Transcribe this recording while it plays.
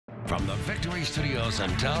From the Victory Studios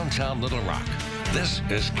in downtown Little Rock, this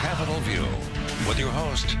is Capitol View with your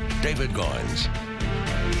host, David Goins.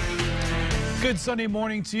 Good Sunday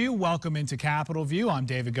morning to you. Welcome into Capitol View. I'm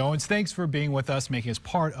David Goins. Thanks for being with us, making us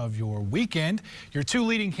part of your weekend. Your two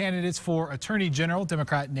leading candidates for Attorney General,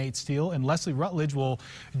 Democrat Nate Steel and Leslie Rutledge, will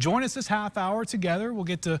join us this half hour together. We'll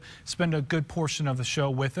get to spend a good portion of the show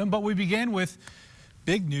with them. But we begin with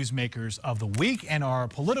big newsmakers of the week and our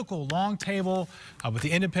political long table with the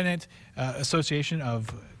Independent Association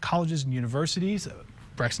of Colleges and Universities.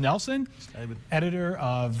 Rex Nelson, editor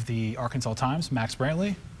of the Arkansas Times. Max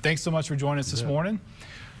Brantley, thanks so much for joining us this morning.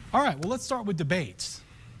 All right, well, let's start with debates.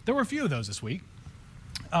 There were a few of those this week.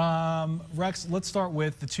 Rex, let's start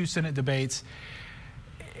with the two Senate debates.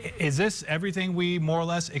 Is this everything we more or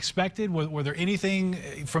less expected? Were there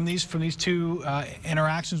anything from these two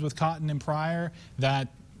interactions with Cotton and Pryor that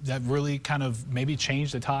really kind of maybe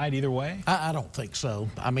changed the tide either way? I don't think so.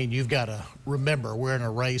 I mean, you've got to remember, we're in a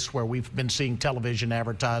race where we've been seeing television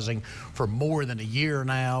advertising for more than a year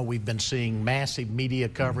now. We've been seeing massive media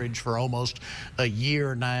coverage for almost a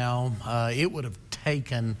year now. It would have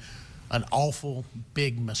taken an awful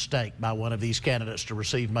big mistake by one of these candidates to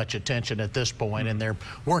receive much attention at this point, and there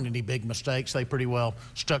weren't any big mistakes. They pretty well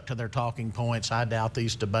stuck to their talking points. I doubt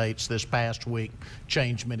these debates this past week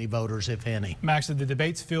changed many voters, if any. Max, did the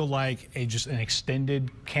debates feel like just an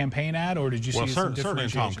extended campaign ad, or did you see some differentiation? Certainly in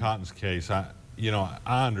Tom Cotton's case, I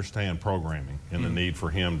understand programming and the need for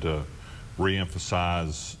him to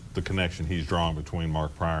reemphasize the connection he's drawn between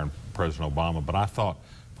Mark Pryor and President Obama, but I thought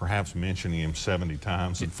perhaps mentioning him 70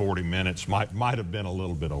 times in 40 minutes might have been a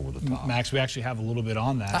little bit over the top. Max, we actually have a little bit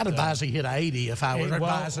on that. I'd advise he hit 80 if I was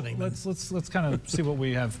advising him. Let's kind of see what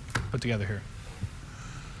we have put together here.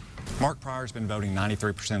 Mark Pryor's been voting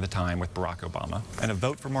 93% of the time with Barack Obama. And a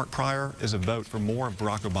vote for Mark Pryor is a vote for more of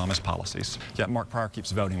Barack Obama's policies. Yet Mark Pryor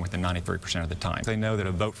keeps voting with them 93% of the time. They know that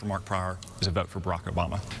a vote for Mark Pryor is a vote for Barack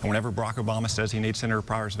Obama. And whenever Barack Obama says he needs Senator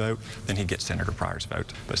Pryor's vote, then he gets Senator Pryor's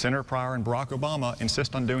vote. But Senator Pryor and Barack Obama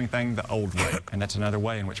insist on doing things the old way. And that's another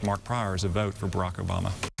way in which Mark Pryor is a vote for Barack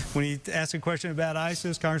Obama. When he asked a question about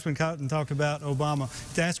ISIS, Congressman Cotton talked about Obama.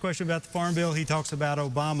 To ask a question about the Farm Bill, he talks about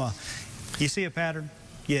Obama. You see a pattern?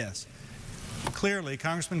 Yes. Clearly,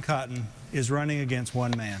 Congressman Cotton is running against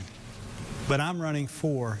one man, but I'm running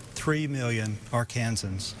for 3 million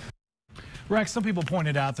Arkansans. Rex, some people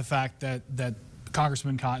pointed out the fact that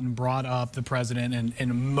Congressman Cotton brought up the president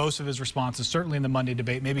and most of his responses, certainly in the Monday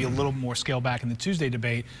debate, maybe a little more scaled back in the Tuesday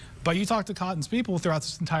debate. But you talk to Cotton's people throughout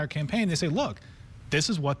this entire campaign, they say, look, this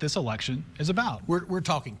is what this election is about. We're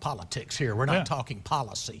talking politics here. We're not talking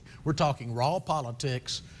policy. We're talking raw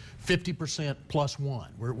politics. 50% plus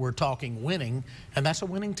one. We're talking winning, and that's a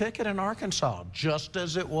winning ticket in Arkansas, just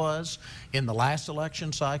as it was in the last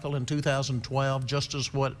election cycle in 2012, just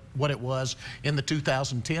as what it was in the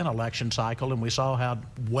 2010 election cycle, and we saw how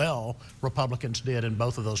well Republicans did in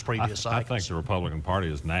both of those previous cycles. I think the Republican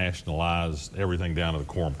Party has nationalized everything down to the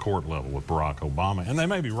quorum court level with Barack Obama, and they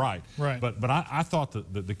may be right. But I thought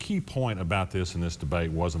that the key point about this in this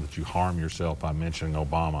debate wasn't that you harm yourself by mentioning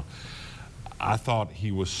Obama. I thought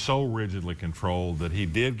he was so rigidly controlled that he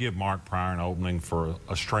did give Mark Pryor an opening for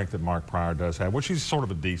a strength that Mark Pryor does have, which he's sort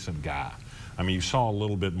of a decent guy. I mean, you saw a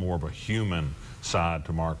little bit more of a human side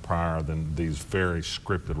to Mark Pryor than these very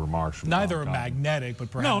scripted remarks from Neither Tom are Cotton. magnetic,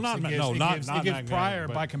 but perhaps it gives Pryor,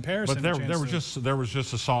 by comparison, but there was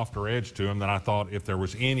just a softer edge to him that I thought if there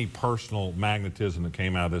was any personal magnetism that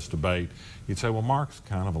came out of this debate, you'd say, well, Mark's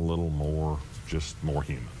kind of a little more, just more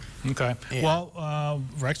human. Okay. Yeah. Well,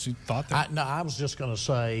 Rex, you thought that? No, I was just going to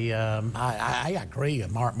say I agree.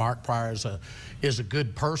 Mark Pryor is a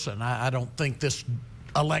good person. I don't think this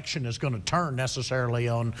election is going to turn necessarily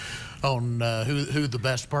on who the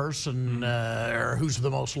best person or who's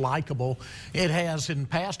the most likable. It has in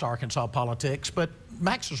past Arkansas politics, but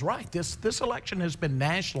Max is right. This election has been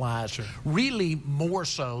nationalized, really more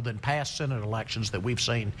so than past Senate elections that we've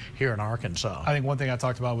seen here in Arkansas. I think one thing I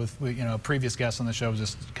talked about with previous guests on the show was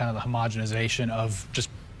just kind of the homogenization of just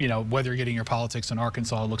whether you're getting your politics in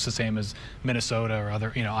Arkansas looks the same as Minnesota or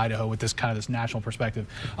other Idaho with this kind of this national perspective.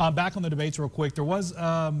 Back on the debates real quick, there was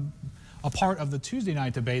a part of the Tuesday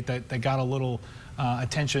night debate that got a little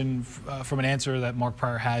attention from an answer that Mark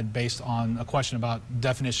Pryor had based on a question about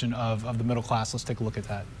definition of the middle class. Let's take a look at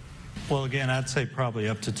that. Well, again, I'd say probably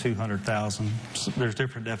up to 200,000. There's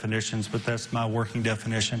different definitions, but that's my working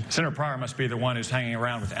definition. Senator Pryor must be the one who's hanging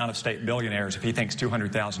around with out-of-state billionaires if he thinks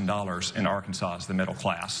 $200,000 in Arkansas is the middle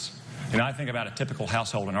class. I think about a typical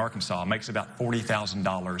household in Arkansas makes about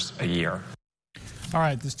 $40,000 a year. All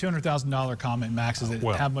right, this $200,000 comment, Max, does it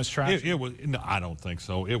have much traction? It was. No, I don't think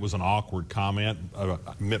so. It was an awkward comment.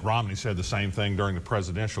 Mitt Romney said the same thing during the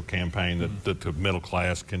presidential campaign, that the middle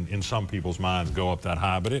class can, in some people's minds, go up that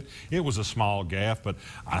high. But it was a small gaffe. But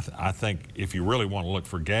I think if you really want to look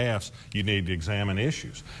for gaffes, you need to examine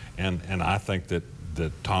issues. And I think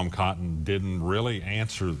that Tom Cotton didn't really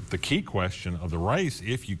answer the key question of the race,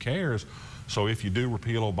 if you cares. So if you do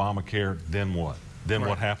repeal Obamacare, then what? Then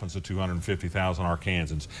what happens to 250,000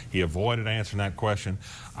 Arkansans? He avoided answering that question.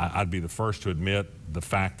 I'd be the first to admit the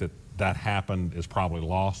fact that that happened is probably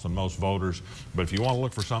lost on most voters. But if you want to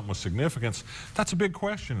look for something with significance, that's a big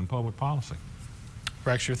question in public policy.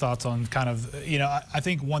 Rex, your thoughts on kind of, you know, I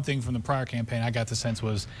think one thing from the prior campaign I got the sense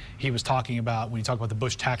was he was talking about, when you talk about the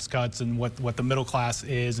Bush tax cuts and what the middle class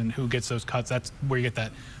is and who gets those cuts, that's where you get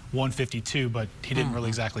that 152, but he didn't really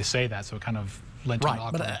exactly say that, so it kind of led to an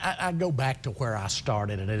awkward. But I go back to where I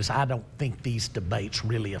started, and it is I don't think these debates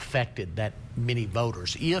really affected that many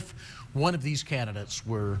voters. If one of these candidates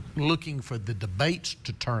were looking for the debates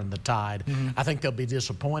to turn the tide, I think they'll be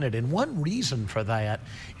disappointed. And one reason for that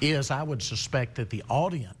is I would suspect that the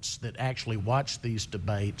audience that actually watched these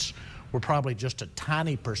debates were probably just a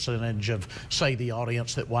tiny percentage of, say, the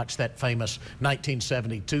audience that watched that famous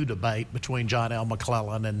 1972 debate between John L.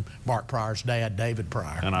 McClellan and Mark Pryor's dad, David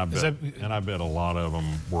Pryor. And I bet a lot of them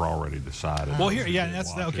were already decided. Well, here, yeah,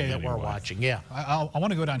 that's okay. That we're watching, yeah. I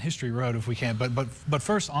want to go down history road if we can, but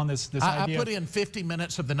first on this idea. I put in 50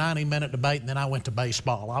 minutes of the 90-minute debate, and then I went to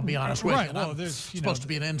baseball. I'll be honest with you. Well, I'm supposed to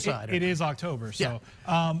be an insider. It is October, so.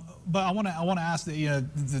 Yeah. But I want to ask that, you know,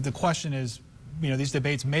 the question is, you know, these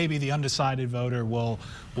debates, maybe the undecided voter will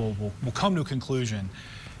come to a conclusion.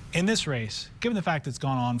 In this race, given the fact that it's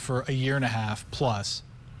gone on for a year and a half plus,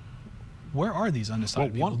 where are these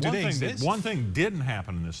undecided people? Do they exist? One thing didn't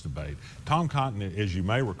happen in this debate. Tom Cotton, as you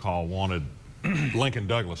may recall, wanted Lincoln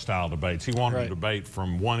Douglas style debates. He wanted to debate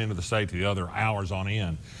from one end of the state to the other, hours on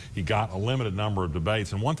end. He got a limited number of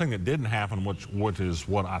debates, and one thing that didn't happen, which is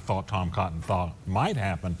what I thought Tom Cotton thought might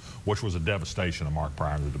happen, which was a devastation of Mark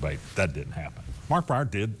Pryor in the debate. That didn't happen. Mark Pryor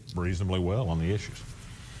did reasonably well on the issues.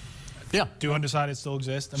 Yeah. Do undecided still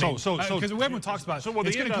exist? I mean, because everyone talks about it. So, well,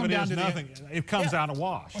 it's going to come down to nothing. It comes out a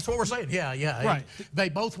wash. That's what we're saying. Yeah. Right. They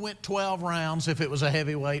both went 12 rounds if it was a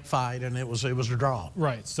heavyweight fight, and it was a draw.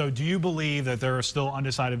 Right. So, do you believe that there are still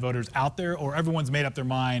undecided voters out there, or everyone's made up their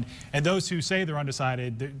mind, and those who say they're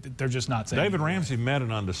undecided, they're just not saying? David Ramsey met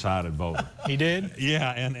an undecided voter. He did.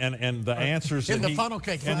 Yeah, and the answers in the funnel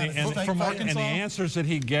cake from Arkansas, and the answers that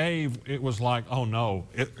he gave, it was like, oh no,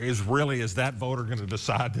 is that voter going to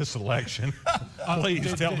decide this election?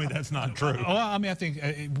 Please tell me that's not true. Well, I mean, I think,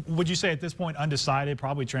 would you say at this point undecided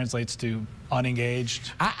probably translates to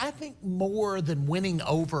unengaged? I think more than winning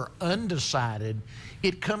over undecided,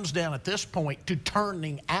 it comes down at this point to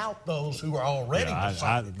turning out those who are already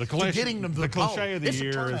decided. The cliche of the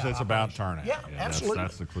year is it's about turnout. Yeah, absolutely.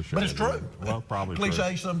 That's the cliche. But it's true. Well, probably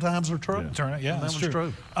cliches sometimes are true. Turnout, yeah, that's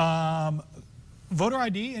true. Voter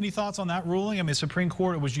ID, any thoughts on that ruling? I mean, Supreme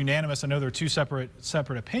Court, it was unanimous. I know there are two separate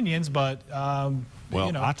opinions, but, well,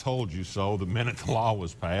 you know. I told you so the minute the law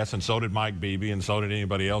was passed, and so did Mike Beebe, and so did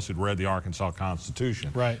anybody else who'd read the Arkansas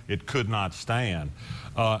Constitution. Right. It could not stand.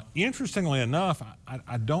 Interestingly enough,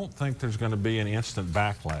 I don't think there's going to be an instant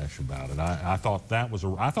backlash about it. I thought there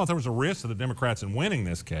was a risk to the Democrats in winning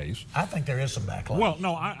this case. I think there is some backlash. Well,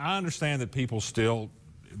 no, I understand that people still,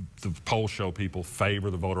 the polls show people favor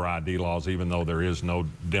the voter ID laws, even though there is no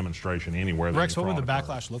demonstration anywhere. Rex, what would the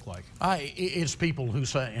backlash look like? It's people who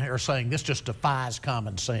are saying this just defies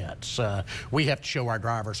common sense. We have to show our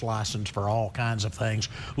driver's license for all kinds of things.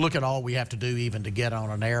 Look at all we have to do even to get on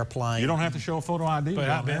an airplane. You don't have to show a photo ID on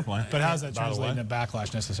an airplane. But how does that translate into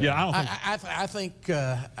backlash necessarily? Yeah, I don't think.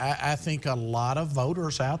 I think a lot of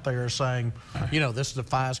voters out there are saying, you know, this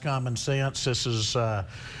defies common sense. This is.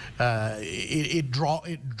 It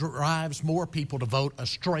drives more people to vote a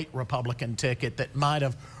straight Republican ticket that might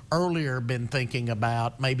have earlier been thinking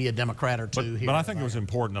about maybe a Democrat or two here. But I think it was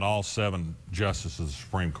important that all 7 justices of the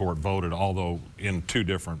Supreme Court voted, although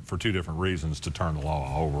for two different reasons, to turn the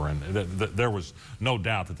law over. And there was no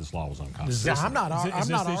doubt that this law was unconstitutional. I'm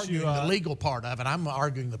not arguing the legal part of it. I'm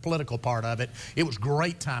arguing the political part of it. It was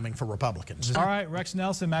great timing for Republicans. All right, Rex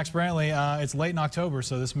Nelson, Max Brantley. It's late in October,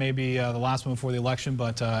 so this may be the last one before the election,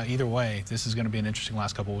 but either way, this is going to be an interesting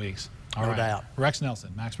last couple of weeks. No doubt. Rex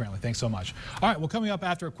Nelson, Max Brantley, thanks so much. All right, well, coming up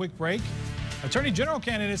after a quick break, Attorney General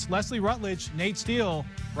candidates Leslie Rutledge, Nate Steele,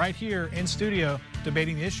 right here in studio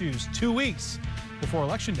debating the issues 2 weeks before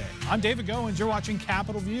Election Day. I'm David Goins. You're watching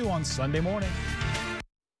Capitol View on Sunday morning.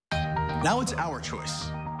 Now it's our choice.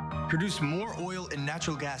 Produce more oil and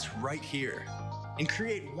natural gas right here. and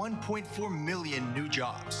create 1.4 million new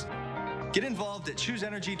jobs. Get involved at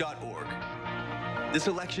chooseenergy.org. This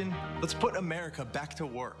election, let's put America back to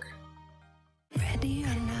work. Ready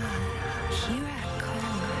or not, here I come.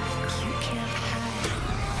 You can't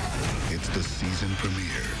hide. It's the season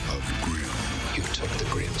premiere of Grimm. You took the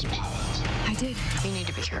Grimm's powers. I did. You need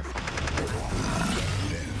to be careful.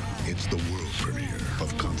 Then it's the world premiere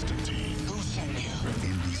of Constantine. Who sent you?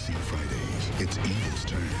 NBC Fridays. It's evil's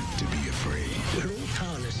turn to be afraid. We're all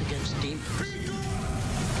powerless against demons.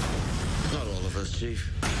 Not all of us,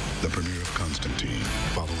 Chief. The premiere of Constantine,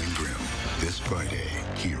 following Grimm, this Friday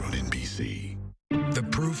here on NBC. The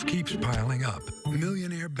proof keeps piling up.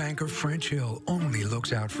 Millionaire banker French Hill only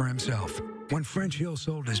looks out for himself. When French Hill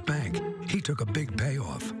sold his bank, he took a big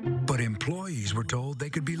payoff. But employees were told they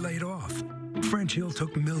could be laid off. French Hill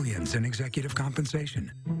took millions in executive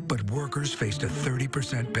compensation, but workers faced a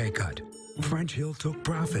 30% pay cut. French Hill took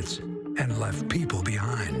profits and left people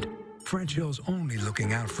behind. French Hill's only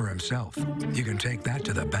looking out for himself. You can take that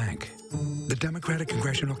to the bank. The Democratic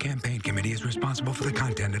Congressional Campaign Committee is responsible for the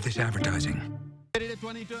content of this advertising. Get it at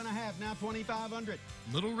 22.5, now 2,500.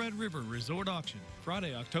 Little Red River Resort Auction,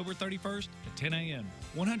 Friday, October 31st at 10 a.m.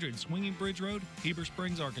 100 Swinging Bridge Road, Heber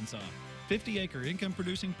Springs, Arkansas. 50-acre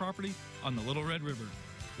income-producing property on the Little Red River.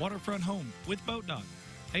 Waterfront home with boat dock.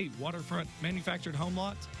 8 waterfront manufactured home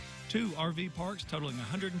lots. 2 RV parks totaling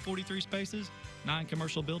 143 spaces. 9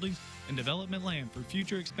 commercial buildings and development land for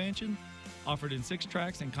future expansion. Offered in 6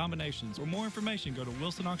 tracks and combinations. For more information, go to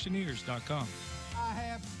wilsonauctioneers.com. I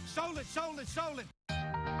have sold it, sold it, sold it.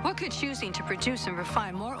 What could choosing to produce and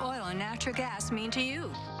refine more oil and natural gas mean to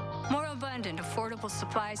you? More abundant, affordable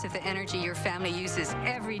supplies of the energy your family uses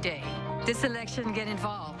every day. This election, get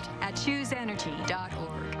involved at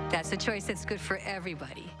chooseenergy.org. That's a choice that's good for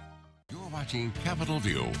everybody. You're watching Capitol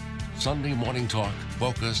View, Sunday morning talk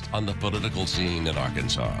focused on the political scene in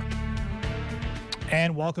Arkansas.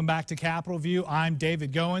 And welcome back to Capitol View. I'm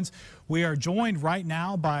David Goins. We are joined right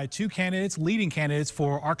now by 2 candidates, leading candidates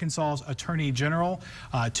for Arkansas's Attorney General.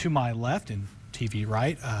 To my left and TV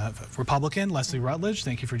right, Republican Leslie Rutledge.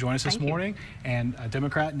 Thank you for joining us this morning. And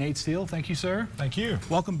Democrat Nate Steele. Thank you, sir. Thank you.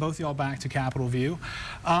 Welcome both y'all back to Capitol View.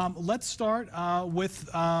 Let's start with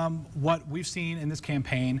what we've seen in this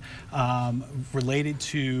campaign related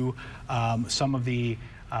to some of the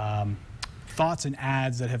thoughts and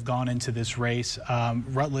ads that have gone into this race.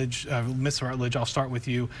 Rutledge, Ms. Rutledge, I'll start with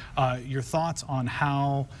you. Your thoughts on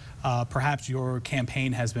how perhaps your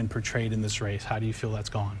campaign has been portrayed in this race. How do you feel that's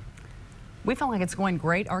gone? We feel like it's going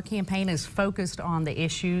great. Our campaign is focused on the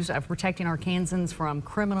issues of protecting Arkansans from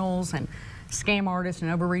criminals and scam artists and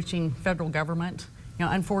overreaching federal government. You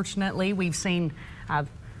know, unfortunately, we've seen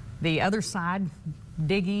the other side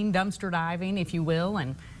digging, dumpster diving, if you will,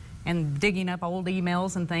 and digging up old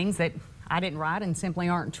emails and things that I didn't write and simply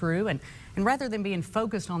aren't true. And rather than being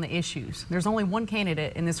focused on the issues, there's only one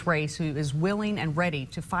candidate in this race who is willing and ready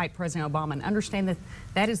to fight President Obama and understand that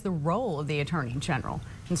that is the role of the Attorney General.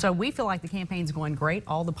 And so we feel like the campaign's going great.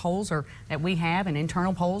 All the polls that we have and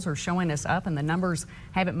internal polls are showing us up, and the numbers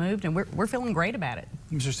haven't moved, and we're feeling great about it.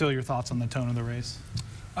 Mr. Steele, your thoughts on the tone of the race?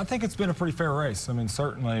 I think it's been a pretty fair race. I mean,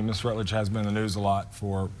 certainly Ms. Rutledge has been in the news a lot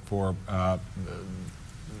for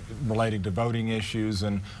relating to voting issues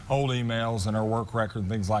and old emails and her work record and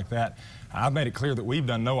things like that. I've made it clear that we've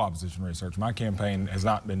done no opposition research. My campaign has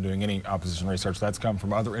not been doing any opposition research. That's come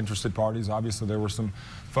from other interested parties. Obviously, there were some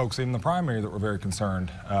folks in the primary that were very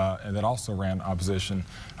concerned and that also ran opposition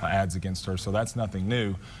ads against her, so that's nothing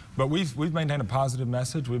new. But we've maintained a positive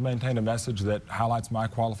message. We've maintained a message that highlights my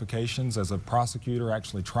qualifications as a prosecutor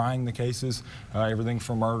actually trying the cases, everything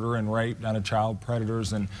from murder and rape down to child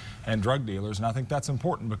predators and drug dealers. And I think that's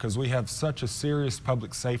important because we have such a serious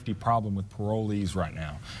public safety problem with parolees right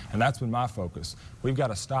now. And that's been my focus. We've got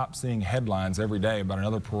to stop seeing headlines every day about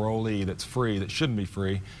another parolee that's free, that shouldn't be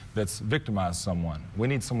free, that's victimized someone. We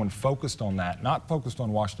need someone focused on that, not focused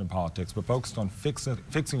on Washington politics, but focused on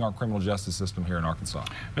fixing our criminal justice system here in Arkansas.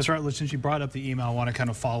 Mr. Rutledge, since you brought up the email, I want to kind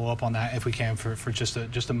of follow up on that if we can for just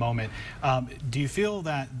a moment. Do you feel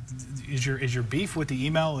that is your beef with the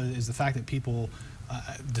email is the fact that people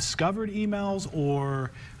discovered emails,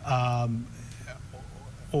 or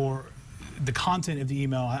the content of the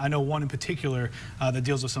email? I know one in particular that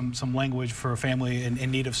deals with some language for a family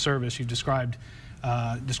in need of service. You've described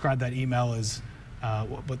that email as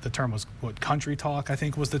what the term was, what, country talk, I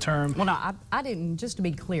think was the term. Well, no, I didn't, just to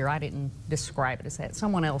be clear, I didn't describe it as that.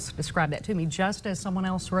 Someone else described that to me, just as someone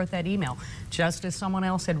else wrote that email, just as someone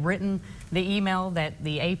else had written the email that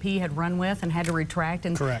the AP had run with and had to retract.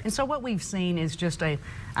 And, correct. And so what we've seen is just the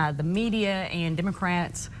media and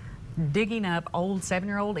Democrats digging up old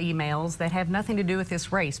 7-year-old emails that have nothing to do with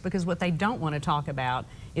this race, because what they don't want to talk about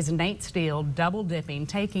is Nate Steele double dipping,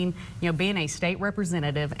 taking, being a state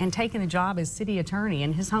representative and taking a job as city attorney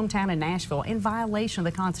in his hometown in Nashville in violation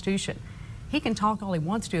of the Constitution. He can talk all he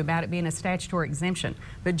wants to about it being a statutory exemption,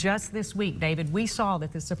 but just this week, David, we saw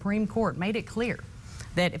that the Supreme Court made it clear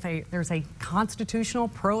that if there's a constitutional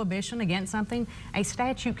prohibition against something, a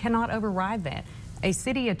statute cannot override that. A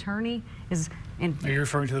city attorney is... Are you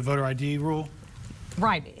referring to the voter ID rule?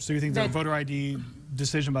 Right. So you think the voter ID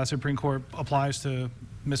decision by the Supreme Court applies to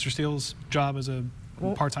Mr. Steele's job as a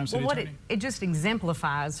part-time city attorney? It just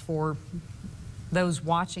exemplifies for those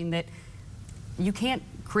watching that you can't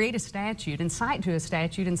create a statute and cite to a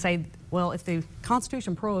statute and say, well, if the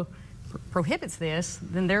Constitution prohibits this,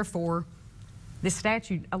 then therefore this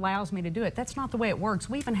statute allows me to do it. That's not the way it works.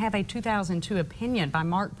 We even have a 2002 opinion by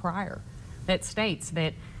Mark Pryor that states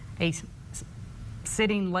that a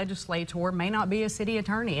sitting legislator may not be a city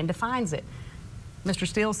attorney and defines it. Mr.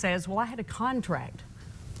 Steele says, well, I had a contract.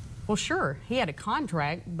 Well, sure, he had a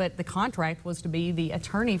contract, but the contract was to be the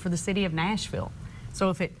attorney for the city of Nashville. So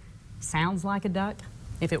if it sounds like a duck,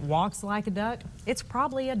 if it walks like a duck, it's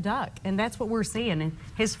probably a duck. And that's what we're seeing. And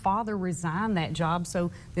his father resigned that job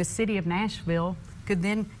so the city of Nashville could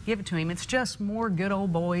then give it to him. It's just more good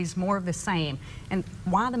old boys, more of the same. And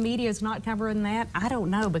why the media is not covering that, I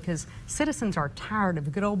don't know, because citizens are tired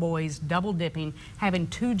of good old boys double dipping, having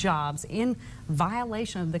 2 jobs in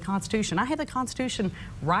violation of the Constitution. I have the Constitution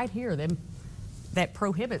right here that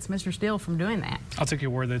prohibits Mr. Steele from doing that. I'll take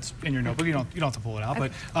your word that's in your notebook. You don't have to pull it out,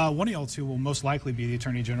 but one of y'all two will most likely be the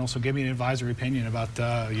Attorney General, so give me an advisory opinion about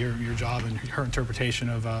your job and her interpretation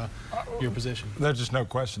of your position. There's just no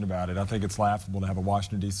question about it. I think it's laughable to have a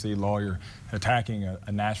Washington, D.C. lawyer attacking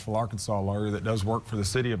a Nashville, Arkansas lawyer that does work for the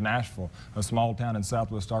city of Nashville, a small town in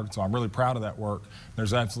southwest Arkansas. I'm really proud of that work.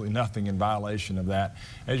 There's absolutely nothing in violation of that.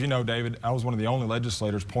 As you know, David, I was one of the only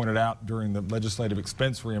legislators pointed out during the legislative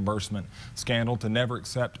expense reimbursement scandal to never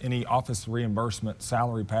accept any office reimbursement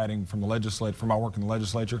salary padding from the legislature, from my work in the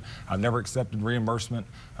legislature. I've never accepted reimbursement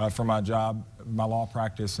for my job, my law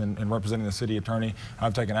practice, and representing the city attorney.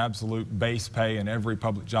 I've taken absolute base pay in every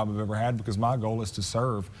public job I've ever had because my goal is to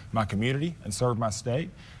serve my community and serve my state.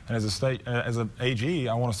 And as an AG,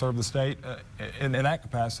 I want to serve the state in that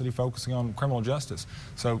capacity, focusing on criminal justice.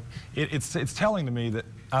 So it's telling to me that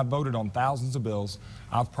I've voted on thousands of bills.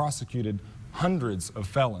 I've prosecuted hundreds of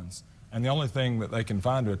felons. And the only thing that they can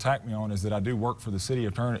find to attack me on is that I do work for the city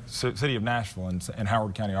of Nashville and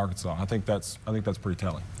Howard County, Arkansas. I think that's pretty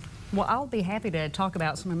telling. Well, I'll be happy to talk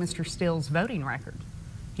about some of Mr. Steele's voting record.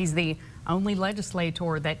 He's the only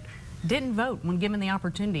legislator that didn't vote when given the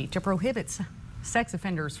opportunity to prohibit sex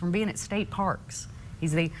offenders from being at state parks.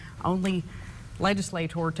 He's the only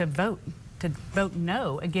legislator to vote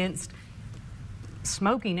no against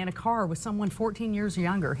smoking in a car with someone 14 years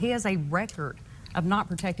younger. He has a record of not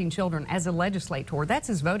protecting children as a legislator. That's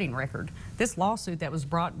his voting record. This lawsuit that was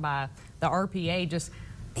brought by the RPA just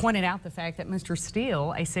pointed out the fact that Mr.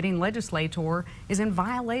 Steele, a sitting legislator, is in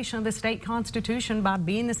violation of the state constitution by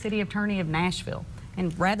being the city attorney of Nashville.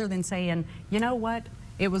 And rather than saying, you know what,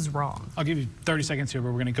 it was wrong. I'll give you 30 seconds here, but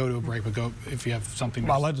we're going to go to a break, but go if you have something.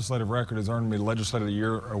 My legislative record has earned me the Legislative of the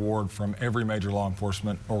Year award from every major law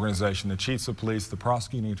enforcement organization, the chiefs of police, the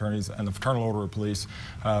prosecuting attorneys, and the Fraternal Order of Police.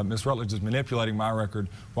 Ms. Rutledge is manipulating my record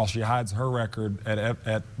while she hides her record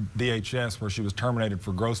at DHS, where she was terminated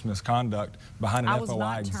for gross misconduct behind an FOI exemption.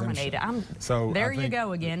 I was not terminated. So there you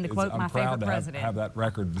go again, to quote my favorite president. I'm proud to have that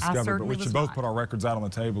record discovered, but we should both put our records out on the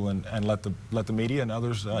table and let the media and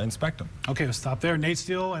others inspect them. Okay, we'll stop there. Nate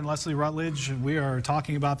Steele and Leslie Rutledge, we are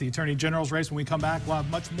talking about the Attorney General's race. When we come back, we'll have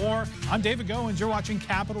much more. I'm David Goins. You're watching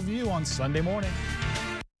Capitol View on Sunday morning.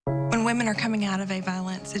 When women are coming out of a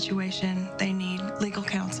violent situation, they need legal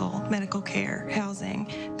counsel, medical care,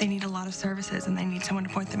 housing. They need a lot of services, and they need someone to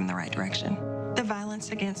point them in the right direction. The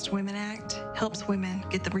Violence Against Women Act helps women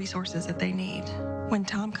get the resources that they need. When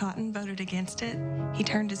Tom Cotton voted against it, he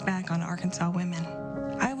turned his back on Arkansas women.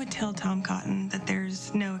 I would tell Tom Cotton that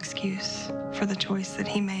there's no excuse for the choice that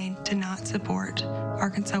he made to not support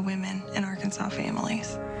Arkansas women and Arkansas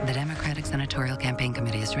families. The Democratic Senatorial Campaign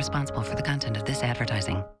Committee is responsible for the content of this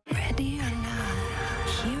advertising. Ready or not,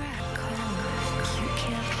 here I come. You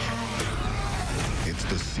can't hide. It's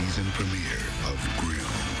the season premiere of Grimm.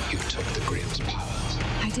 You took the Grimm's powers.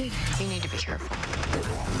 I did. You need to be careful.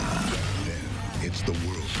 Then it's the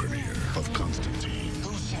world premiere of Constantine.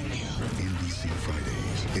 Who sent you? NBC Fridays.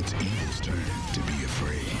 It's evil's turn to be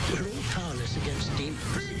afraid. We're all powerless against demons.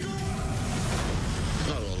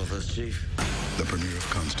 Not all of us, Chief. The premiere of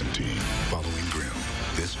Constantine, following Grimm,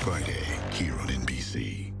 this Friday here on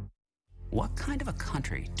NBC. What kind of a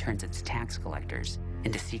country turns its tax collectors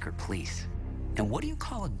into secret police? And what do you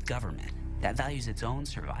call a government that values its own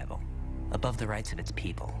survival above the rights of its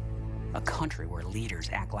people? A country where leaders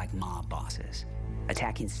act like mob bosses,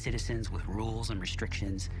 attacking citizens with rules and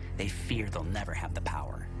restrictions they fear they'll never have the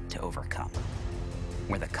power to overcome.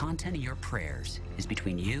 Where the content of your prayers is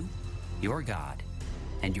between you, your God,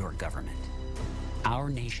 and your government. Our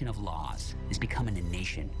nation of laws is becoming a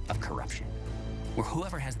nation of corruption, where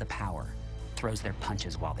whoever has the power throws their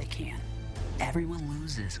punches while they can. Everyone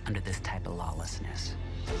loses under this type of lawlessness.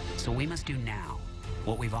 So we must do now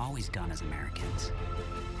what we've always done as Americans.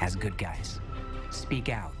 As good guys, speak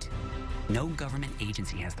out. No government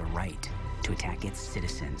agency has the right to attack its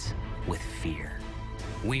citizens with fear.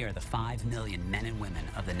 We are the 5 million men and women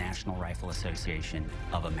of the National Rifle Association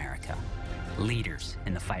of America, leaders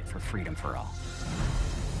in the fight for freedom for all.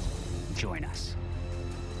 Join us.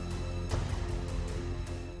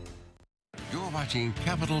 You're watching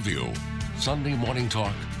Capitol View, Sunday morning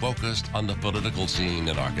talk focused on the political scene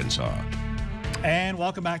in Arkansas. And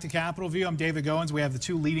welcome back to Capitol View. I'm David Goins. We have the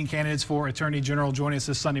two leading candidates for Attorney General joining us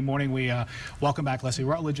this Sunday morning. We welcome back Leslie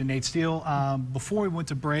Rutledge and Nate Steele. Before we went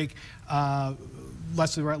to break,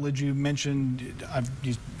 Leslie Rutledge, you mentioned,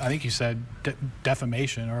 I think you said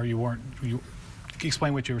defamation, or you weren't.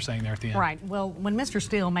 Explain what you were saying there at the end. Right. Well, when Mr.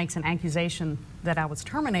 Steele makes an accusation that I was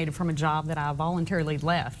terminated from a job that I voluntarily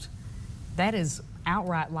left, that is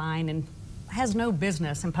outright lying and has no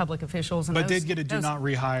business in public officials. And but did get a do not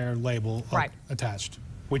rehire label attached,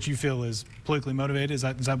 which you feel is politically motivated? Is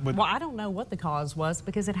that what? Well, I don't know what the cause was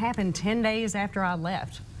because it happened 10 days after I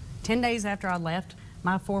left. 10 days after I left,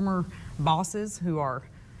 my former bosses, who are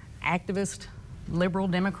activist, liberal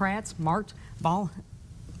Democrats, marked.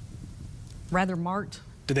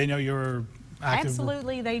 Did they know you were active?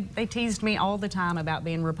 Absolutely. They teased me all the time about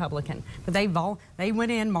being Republican. But they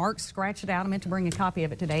went in, marked, scratched it out. I meant to bring a copy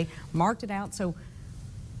of it today. Marked it out. So.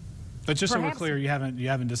 But just so we're clear, you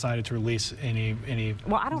haven't decided to release any.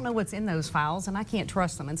 Well, I don't know what's in those files, and I can't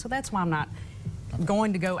trust them, and so that's why I'm not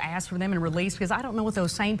going to go ask for them and release, because I don't know what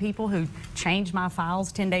those same people who changed my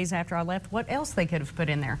files 10 days after I left, what else they could have put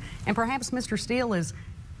in there. And perhaps Mr. Steele is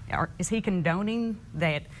he condoning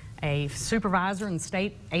that a supervisor in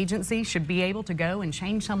state agency should be able to go and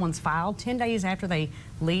change someone's file 10 days after they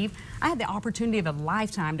leave? I had the opportunity of a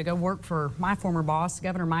lifetime to go work for my former boss,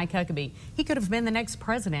 Governor Mike Huckabee. He could have been the next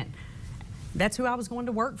president. That's who I was going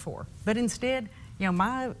to work for. But instead, you know,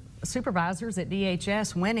 my supervisors at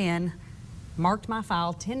DHS went in, marked my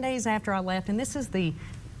file 10 days after I left, and this is the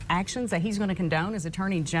actions that he's going to condone as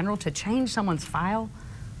Attorney General, to change someone's file.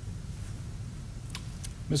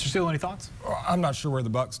 Mr. Steele, any thoughts? I'm not sure where the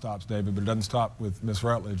buck stops, David, but it doesn't stop with Ms.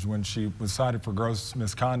 Rutledge. When she was cited for gross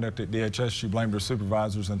misconduct at DHS, she blamed her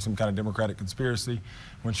supervisors and some kind of Democratic conspiracy.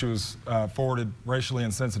 When she was forwarded racially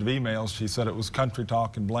insensitive emails, she said it was country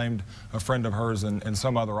talk and blamed a friend of hers in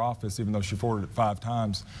some other office, even though she forwarded it 5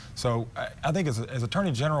 times. So I think as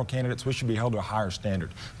Attorney General candidates, we should be held to a higher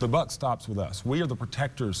standard. The buck stops with us. We are the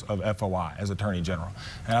protectors of FOI as Attorney General.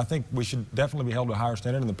 And I think we should definitely be held to a higher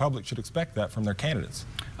standard, and the public should expect that from their candidates.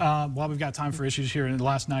 While we've got time for issues here in the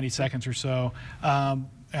last 90 seconds or so,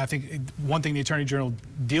 I think one thing the Attorney General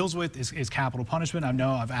deals with is capital punishment. I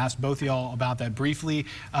know I've asked both of y'all about that briefly,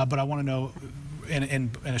 but I want to know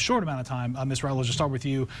in a short amount of time, Ms. Rutledge, to start with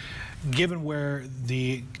you, given where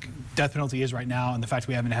the death penalty is right now and the fact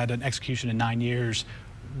we haven't had an execution in 9 years,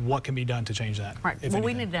 what can be done to change that? Right. Well,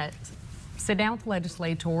 we need to sit down with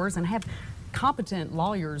legislators and have competent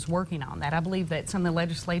lawyers working on that. I believe that some of the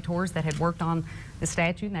legislators that had worked on the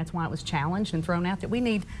statute, and that's why it was challenged and thrown out, that we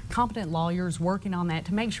need competent lawyers working on that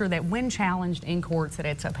to make sure that when challenged in courts that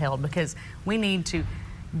it's upheld, because we need to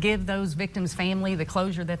give those victims' family the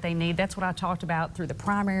closure that they need. That's what I talked about through the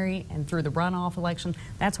primary and through the runoff election.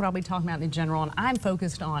 That's what I'll be talking about in the general, and I'm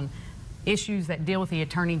focused on issues that deal with the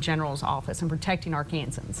Attorney General's office and protecting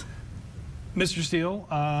Arkansans. Mr. Steele,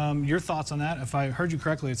 your thoughts on that? If I heard you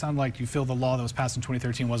correctly, it sounded like you feel the law that was passed in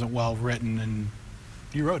 2013 wasn't well written, and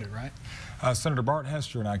you wrote it, right? Senator Bart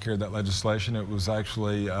Hester and I carried that legislation. It was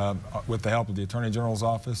actually with the help of the Attorney General's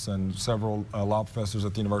office and several law professors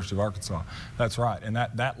at the University of Arkansas. That's right, and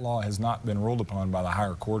that law has not been ruled upon by the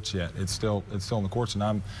higher courts yet. It's still in the courts, and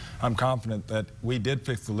I'm confident that we did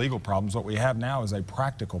fix the legal problems. What we have now is a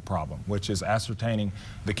practical problem, which is ascertaining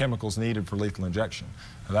the chemicals needed for lethal injection.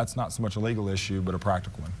 Now, that's not so much a legal issue, but a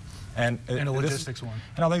practical one. And a logistics one.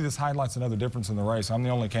 And I think this highlights another difference in the race. I'm the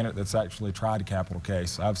only candidate that's actually tried a capital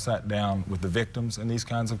case. I've sat down with the victims in these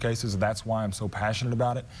kinds of cases. That's why I'm so passionate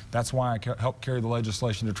about it. That's why I helped carry the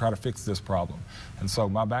legislation to try to fix this problem. And so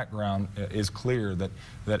my background is clear that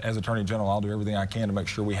as Attorney General, I'll do everything I can to make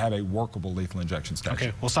sure we have a workable lethal injection statute.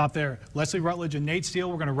 Okay, we'll stop there. Leslie Rutledge and Nate Steele,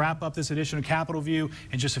 we're going to wrap up this edition of Capitol View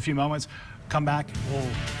in just a few moments. Come back, we'll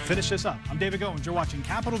finish this up. I'm David Goins. You're watching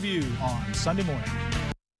Capitol View on Sunday morning.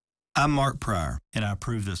 I'm Mark Pryor, and I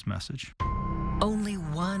approve this message. Only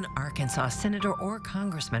one Arkansas senator or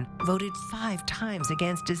congressman voted 5 times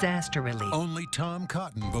against disaster relief. Only Tom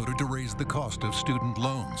Cotton voted to raise the cost of student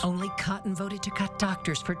loans. Only Cotton voted to cut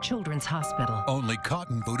doctors for Children's Hospital. Only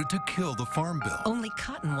Cotton voted to kill the Farm Bill. Only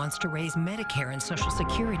Cotton wants to raise Medicare and Social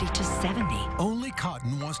Security to 70. Only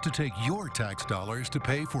Cotton wants to take your tax dollars to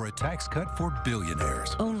pay for a tax cut for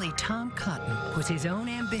billionaires. Only Tom Cotton puts his own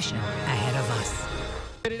ambition ahead of us.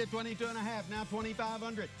 Get it at 22.5, now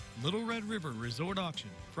 2,500. Little Red River Resort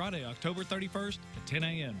Auction, Friday, October 31st at 10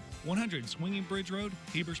 a.m. 100 Swinging Bridge Road,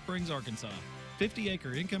 Heber Springs, Arkansas.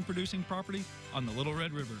 50-acre income-producing property on the Little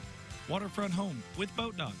Red River. Waterfront home with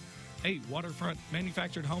boat dock. 8 waterfront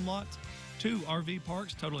manufactured home lots. 2 RV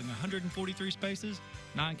parks totaling 143 spaces.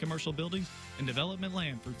 9 commercial buildings and development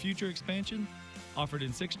land for future expansion. Offered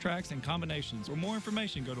in 6 tracks and combinations. For more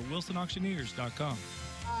information, go to wilsonauctioneers.com.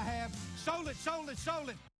 I have sold it, sold it, sold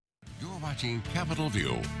it. You're watching Capitol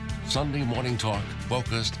View, Sunday morning talk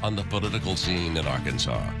focused on the political scene in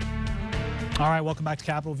Arkansas. All right, welcome back to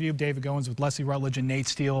Capitol View. David Goins with Leslie Rutledge and Nate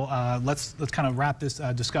Steele. Let's kind of wrap this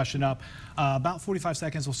discussion up. About 45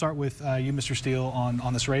 seconds. We'll start with you, Mr. Steele,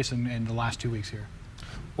 on this race and the last 2 weeks here.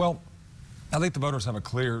 Well, I think the voters have a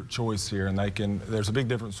clear choice here, and there's a big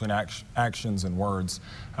difference between actions and words.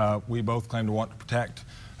 We both claim to want to protect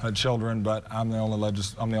children, but I'm the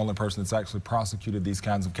only person that's actually prosecuted these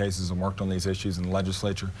kinds of cases and worked on these issues in the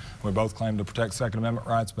legislature. We both claim to protect Second Amendment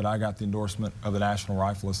rights, but I got the endorsement of the National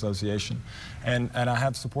Rifle Association. And I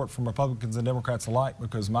have support from Republicans and Democrats alike,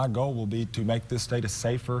 because my goal will be to make this state a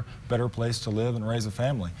safer, better place to live and raise a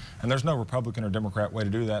family. And there's no Republican or Democrat way to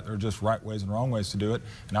do that. There are just right ways and wrong ways to do it.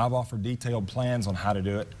 And I've offered detailed plans on how to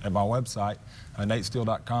do it at my website,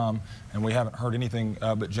 natesteele.com, and we haven't heard anything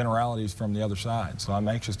but generalities from the other side. So I'm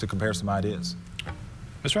anxious to compare some ideas.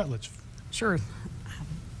 Ms. Rutledge. Sure.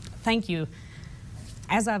 Thank you.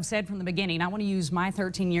 As I've said from the beginning, I want to use my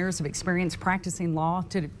 13 years of experience practicing law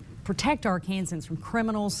to protect Arkansans from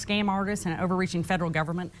criminals, scam artists, and overreaching federal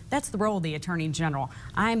government. That's the role of the Attorney General.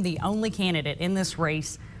 I'm the only candidate in this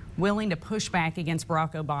race willing to push back against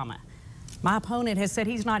Barack Obama. My opponent has said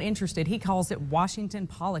he's not interested. He calls it Washington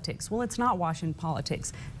politics. Well, it's not Washington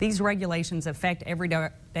politics. These regulations affect everyday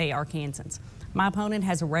Arkansans. My opponent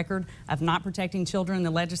has a record of not protecting children in the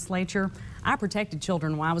legislature. I protected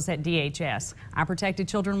children when I was at DHS. I protected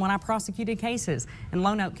children when I prosecuted cases in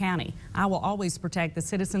Lonoke County. I will always protect the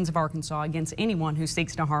citizens of Arkansas against anyone who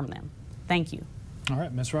seeks to harm them. Thank you. All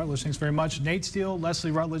right, Ms. Rutledge, thanks very much. Nate Steele,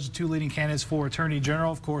 Leslie Rutledge, the 2 leading candidates for Attorney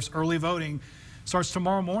General. Of course, early voting starts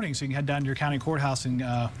tomorrow morning, so you can head down to your county courthouse and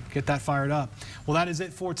get that fired up. Well, that is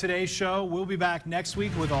it for today's show. We'll be back next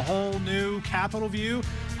week with a whole new Capitol View.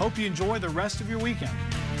 Hope you enjoy the rest of your weekend.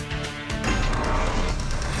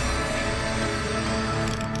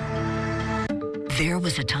 There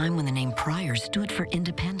was a time when the name Pryor stood for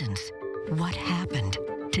independence. What happened?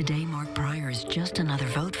 Today, Mark Pryor is just another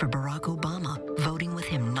vote for Barack Obama, voting with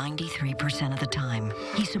him 93% of the time.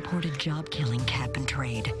 He supported job-killing cap and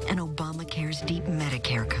trade and Obamacare's deep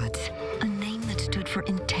Medicare cuts, a name that stood for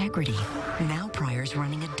integrity. Now Pryor's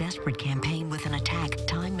running a desperate campaign with an attack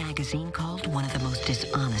Time magazine called one of the most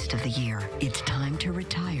dishonest of the year. It's time to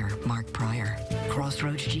retire Mark Pryor.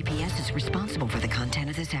 Crossroads GPS is responsible for the content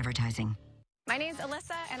of this advertising. My name's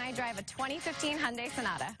Alyssa, and I drive a 2015 Hyundai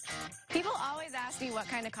Sonata. People always ask me what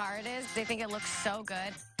kind of car it is. They think it looks so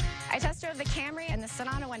good. I test drove the Camry, and the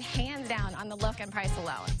Sonata went hands down on the look and price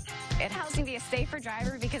alone. It helps me be a safer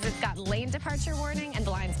driver because it's got lane departure warning and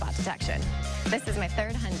blind spot detection. This is my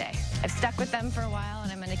 3rd Hyundai. I've stuck with them for a while,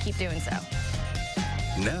 and I'm going to keep doing so.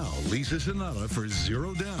 Now, lease a Sonata for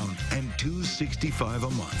 $0 down and $265 a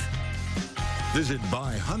month. Visit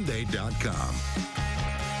buyhyundai.com.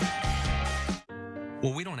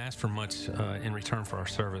 Well, we don't ask for much in return for our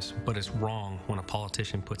service, but it's wrong when a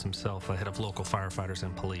politician puts himself ahead of local firefighters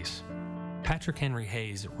and police. Patrick Henry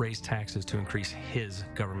Hayes raised taxes to increase his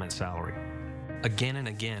government salary. Again and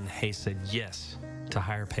again, Hayes said yes to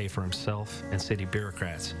higher pay for himself and city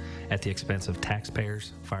bureaucrats at the expense of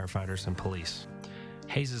taxpayers, firefighters, and police.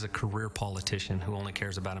 Hayes is a career politician who only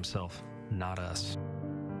cares about himself, not us.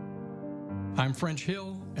 I'm French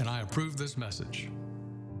Hill, and I approve this message.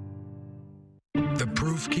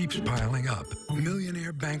 Proof keeps piling up.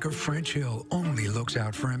 Millionaire banker French Hill only looks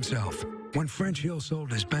out for himself. When French Hill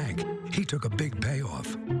sold his bank, he took a big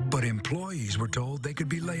payoff. But employees were told they could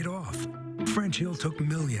be laid off. French Hill took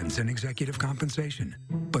millions in executive compensation,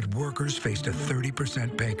 but workers faced a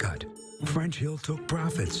 30% pay cut. French Hill took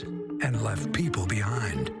profits and left people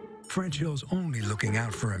behind. French Hill's only looking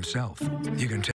out for himself. You can tell